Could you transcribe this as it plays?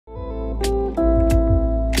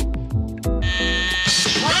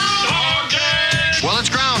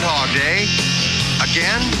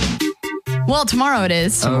Well, tomorrow it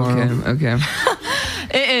is. Okay.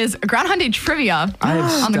 It is Groundhog Day Trivia I have on the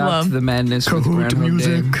stopped globe. the madness with Groundhog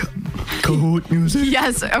Day. Kahoot music.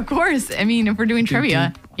 Yes, of course. I mean, if we're doing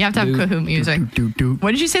trivia, you have to have Kahoot music.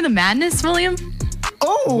 What did you say, the madness, William?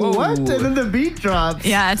 Oh, Whoa. what? And then the beat drops.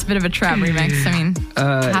 Yeah, it's a bit of a trap remix. I mean,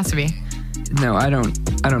 it has to be. No, I don't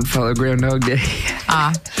follow Groundhog Day.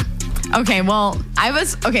 Okay, well,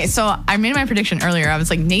 so I made my prediction earlier. I was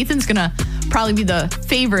like, Nathan's gonna probably be the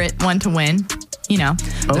favorite one to win,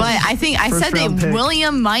 but I think I said that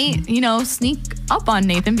William might, sneak up on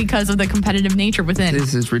Nathan because of the competitive nature within.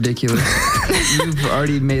 This is ridiculous. You've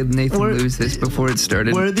already made Nathan lose this before it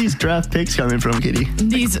started. Where are these draft picks coming from, Kadie?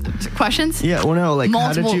 These questions? Yeah, well, no, like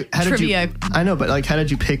Multiple how did trivia. you? I know, but like, how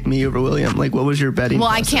did you pick me over William? Like, what was your betting? Well,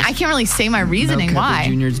 process? I can't really say my reasoning why.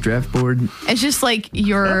 Junior's draft board. It's just like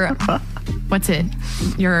your, what's it?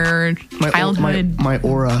 Your childhood. My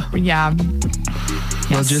aura. Yeah.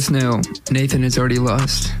 Well, just know Nathan has already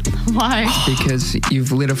lost Why? because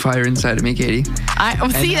you've lit a fire inside of me, Kadie.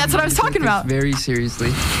 See, that's what I was talking about. Very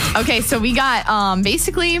seriously. Okay, so we got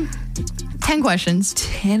basically 10 questions.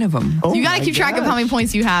 10 of them. Oh You got to my keep track of how many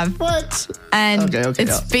points you have. What? And Okay,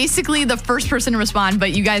 it's basically the first person to respond,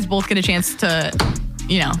 but you guys both get a chance to,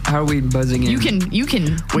 How are we buzzing in? you can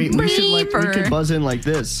Wait, we bleep could buzz in like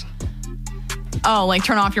this. Oh, like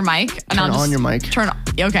turn off your mic? And Turn on your mic.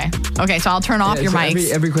 Okay, so I'll turn off your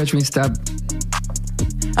mics. Every question we stop.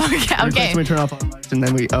 Okay. We turn off our mics and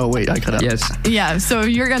then I cut out. Yes. Yeah, so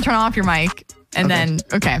you're going to turn off your mic and then,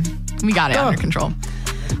 we got it under control.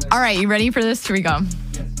 All right, you ready for this? Here we go.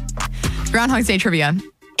 Groundhog Day Trivia.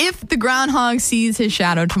 If the groundhog sees his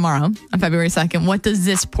shadow tomorrow on February 2nd, what does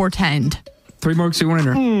this portend? 3 more weeks to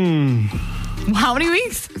winter. How many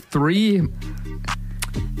weeks? 3.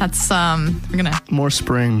 That's, we're going to... More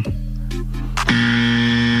spring.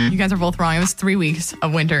 You guys are both wrong. It was 3 weeks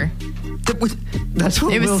of winter. That's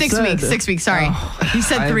what It was Will 6 said. weeks. 6 weeks, sorry. You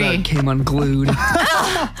said 3. I came unglued. You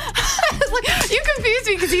confused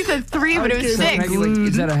me because you said 3, but it was 6.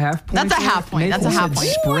 Is that a half point? That's a half point. That's a half point.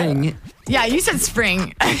 Spring. Yeah, you said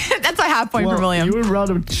spring. That's a half point for William. You were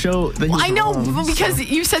wrong to show that I know, because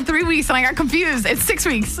you said 3 weeks and I got confused. It's 6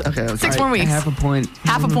 weeks. Okay. 6 more weeks. Half a point.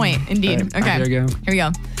 Half a point, indeed. Okay. Okay. There you go. Here we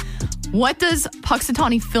go. Where does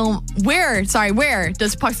Punxsutawney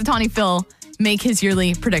Phil make his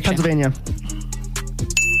yearly prediction? Pennsylvania.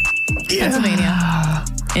 Pennsylvania.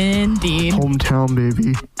 Indeed. Hometown,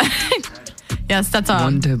 baby. Yes, that's a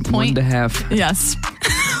One point. to half. Yes.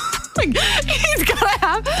 He's got to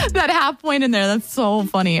have that half point in there. That's so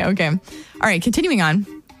funny. Okay. All right, continuing on.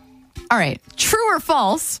 All right. True or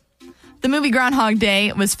false? The movie Groundhog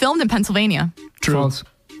Day was filmed in Pennsylvania. True. False.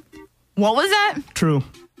 What was that? True.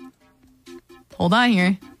 Hold on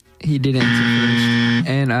here. He did answer first,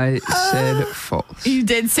 and I said false. You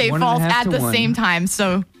did say 1.5 false at to the 1. same time.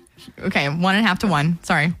 So, okay, 1.5 to 1.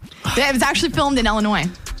 Sorry. It was actually filmed in Illinois.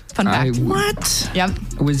 Fun fact. What? Yep.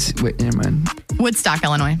 Never mind. Woodstock,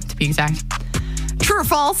 Illinois, to be exact. True or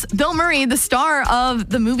false? Bill Murray, the star of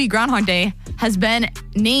the movie Groundhog Day, has been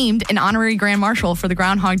named an honorary Grand Marshal for the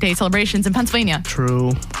Groundhog Day celebrations in Pennsylvania.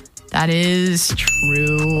 True. That is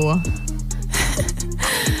true.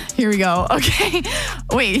 Here we go. Okay.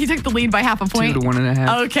 Wait, he took the lead by half a point. 2 to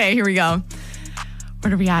 1.5. Okay, here we go.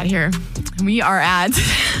 Where are we at here? We are at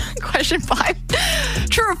question 5.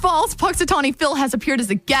 True or false? Punxsutawney Phil has appeared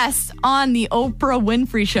as a guest on the Oprah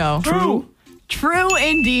Winfrey Show. True. True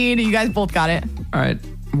indeed. You guys both got it. All right,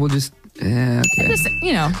 we'll just. Okay. Just,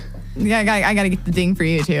 I got to get the ding for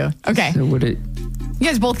you too. Okay. So would it? You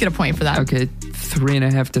guys both get a point for that. Okay,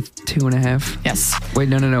 3.5 to 2.5. Yes. Wait,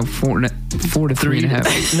 no, 4 to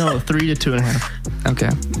 3.5. No, 3 to 2.5. Okay.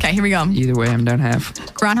 Okay, here we go. Either way, I'm down half.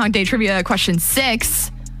 Groundhog Day Trivia question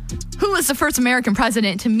 6. Who was the first American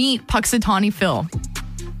president to meet Punxsutawney Phil?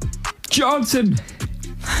 Johnson.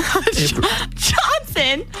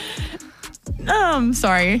 Johnson.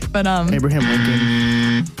 Sorry, but Abraham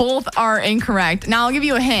Lincoln. both are incorrect. Now I'll give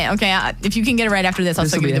you a hint. Okay, if you can get it right after this, I'll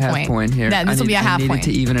This still will give be you a the half point. here. Yeah, this will be a half I point.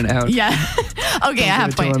 needed to even it out. Yeah. Okay, a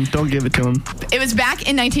half point. Don't give it to him. It was back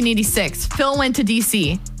in 1986. Phil went to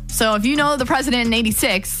D.C. So if you know the president in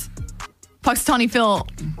 86, Punxsutawney Phil,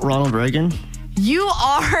 Ronald Reagan. you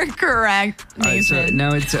are correct, All right, so Nathan.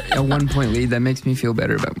 now it's a 1-point lead. That makes me feel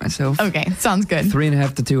better about myself. Okay, sounds good.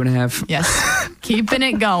 3.5 to 2.5. Yes. Keeping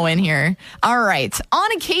it going here. All right.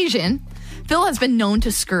 On occasion, Phil has been known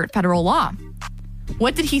to skirt federal law.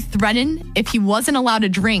 What did he threaten if he wasn't allowed to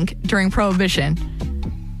drink during Prohibition?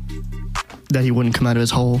 That he wouldn't come out of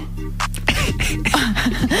his hole.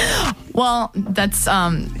 Well, that's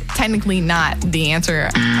technically not the answer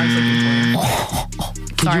I was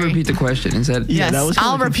looking for. Could Sorry. you repeat the question? Is that Yeah, Yes, that was kinda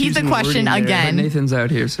I'll repeat the confusing question wording there. again. Nathan's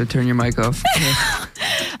out here, so turn your mic off.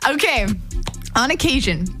 Okay. On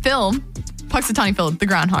occasion, Phil, Punxsutawney Phil, the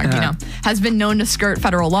groundhog, has been known to skirt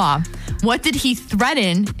federal law. What did he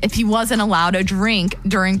threaten if he wasn't allowed a drink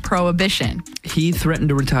during Prohibition? He threatened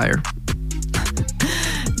to retire.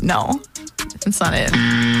 No, that's not it.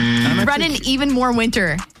 He threatened even more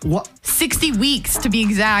winter. What? 60 weeks to be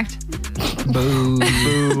exact. Boo.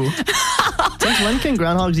 Boo. Since when can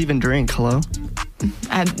groundhogs even drink? Hello?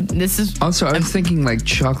 And this is Also, I was thinking like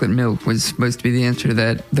chocolate milk was supposed to be the answer to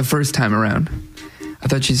that the first time around. I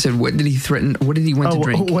thought she said, what did he threaten? What did he want to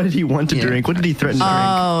drink? What did he want to drink? What did he threaten to drink?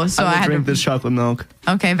 Oh, so I will had drink to this chocolate milk.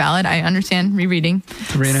 Okay, valid. I understand. Rereading.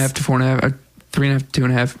 3.5 to 4.5. 3.5 to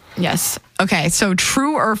 2.5. Yes. Okay, so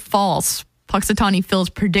true or false? Punxsutawney Phil's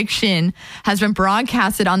prediction has been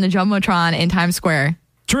broadcasted on the Jumbotron in Times Square.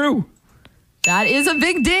 True. That is a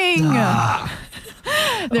big ding.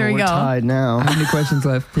 There we We're go. tied now. How many questions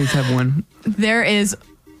left? Please have one. There is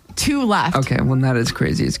 2 left. Okay, well, not as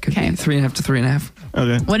crazy as could be. 3.5 to 3.5.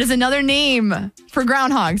 Okay. What is another name for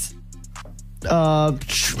groundhogs?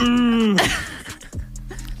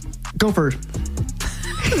 Gopher.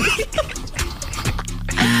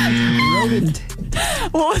 Rodent.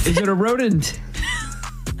 What was Is it a rodent?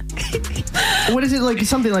 What is it like?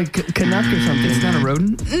 Something like Canuck or something? It's not a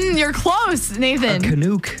rodent. You're close, A Nathan.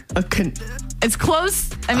 Canuck. It's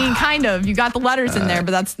close. I mean, kind of. You got the letters in there,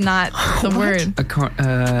 but that's not the word.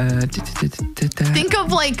 Think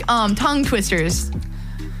of like tongue twisters.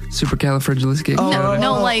 Supercalifragilistic.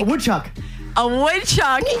 No, like woodchuck. a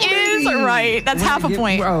woodchuck is right. That's half a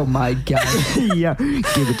point. Oh my god. Yeah,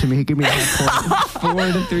 give it to me. Give me that point. 4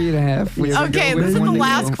 to 3.5. Okay, this is the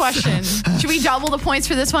last question. Should we double the points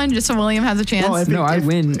for this one just so William has a chance? Well, No, I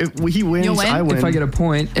win. If he wins, You'll win? I win. If I get a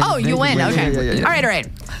point. and Oh, you Nathan win. wins, Okay. yeah. All right.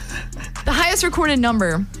 The highest recorded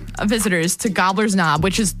number of visitors to Gobbler's Knob,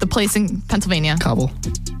 which is the place in Pennsylvania. Cobble.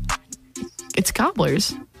 It's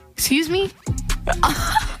Gobblers. Excuse me?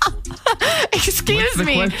 Excuse What's the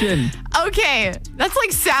me. question? Okay. That's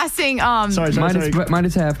like sassing. Sorry.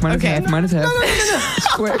 Minus half. Minus Okay. half. Minus half.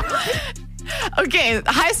 Square. Okay,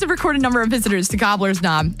 the highest recorded number of visitors to Gobbler's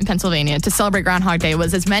Knob in Pennsylvania to celebrate Groundhog Day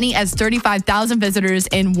was as many as 35,000 visitors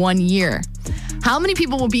in 1 year. How many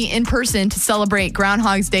people will be in person to celebrate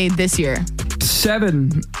Groundhog's Day this year?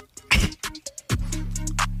 7.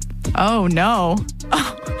 Oh, no.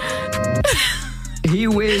 He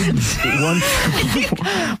wins.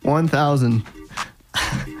 1,000.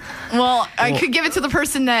 Well, I could give it to the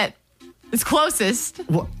person that is closest.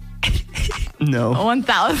 What? No.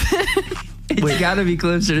 1,000. It's got to be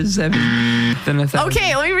closer to 7 than 1,000.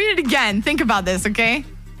 Okay, let me read it again. Think about this, okay?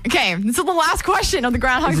 Okay, this is the last question of the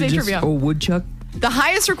Groundhog Is Day it just Trivia. a woodchuck? The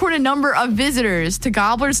highest recorded number of visitors to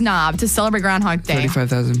Gobbler's Knob to celebrate Groundhog Day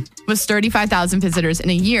 35,000. was 35,000 visitors in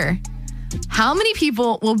a year. How many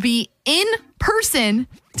people will be in person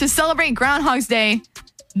to celebrate Groundhog's Day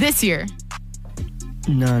this year?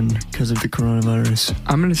 None, because of the coronavirus.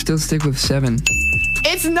 I'm going to still stick with 7.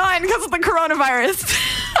 It's none because of the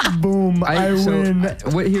coronavirus. Boom, I win.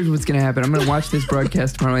 Here's what's going to happen. I'm going to watch this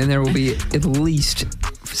broadcast tomorrow, and there will be at least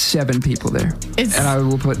 7 people there. And I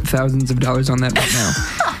will put thousands of dollars on that right now.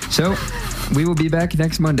 So we will be back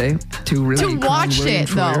next Monday to really watch William it,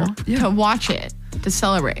 Troyer. though. To watch it. To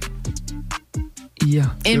celebrate. Yeah.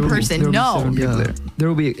 In person, no. 7 people there. There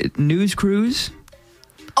will be a news crews.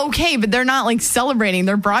 Okay, but they're not like celebrating.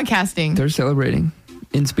 They're broadcasting. They're celebrating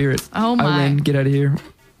in spirit. Oh, my. I win. Get out of here.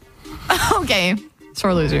 Okay.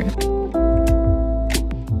 Sore loser.